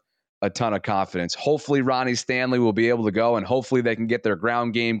have a ton of confidence. Hopefully Ronnie Stanley will be able to go, and hopefully they can get their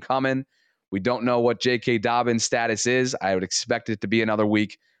ground game coming. We don't know what J.K. Dobbins' status is. I would expect it to be another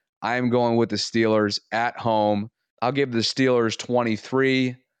week. I am going with the Steelers at home. I'll give the Steelers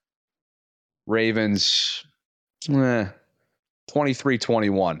 23. Ravens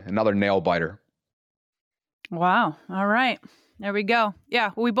 23-21. Another nail biter. Wow. All right. There we go.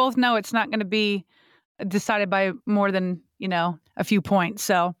 Yeah, we both know it's not going to be decided by more than, a few points.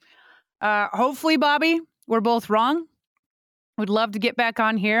 So hopefully, Bobby, we're both wrong. Would love to get back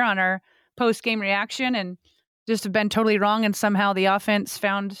on here on our post-game reaction and just have been totally wrong, and somehow the offense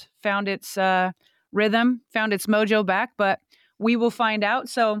found its rhythm, found its mojo back, but we will find out.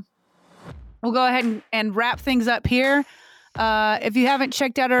 So we'll go ahead and wrap things up here. If you haven't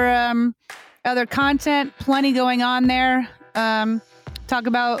checked out our other content, plenty going on there. Talk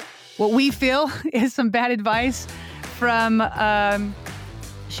about what we feel is some bad advice from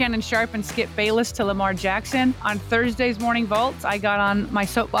Shannon Sharpe and Skip Bayless to Lamar Jackson. On Thursday's Morning Vault, I got on my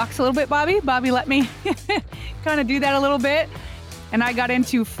soapbox a little bit, Bobby. Bobby let me kind of do that a little bit. And I got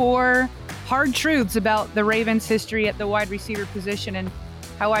into 4 hard truths about the Ravens' history at the wide receiver position and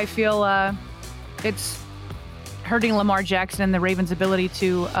how I feel it's hurting Lamar Jackson and the Ravens' ability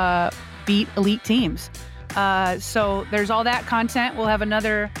to beat elite teams. So there's all that content. We'll have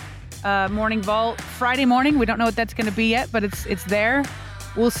another Morning Vault Friday morning. We don't know what that's going to be yet, but it's there.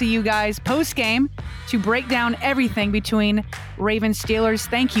 We'll see you guys post-game to break down everything between Ravens Steelers.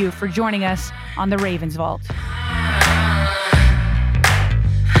 Thank you for joining us on the Ravens Vault.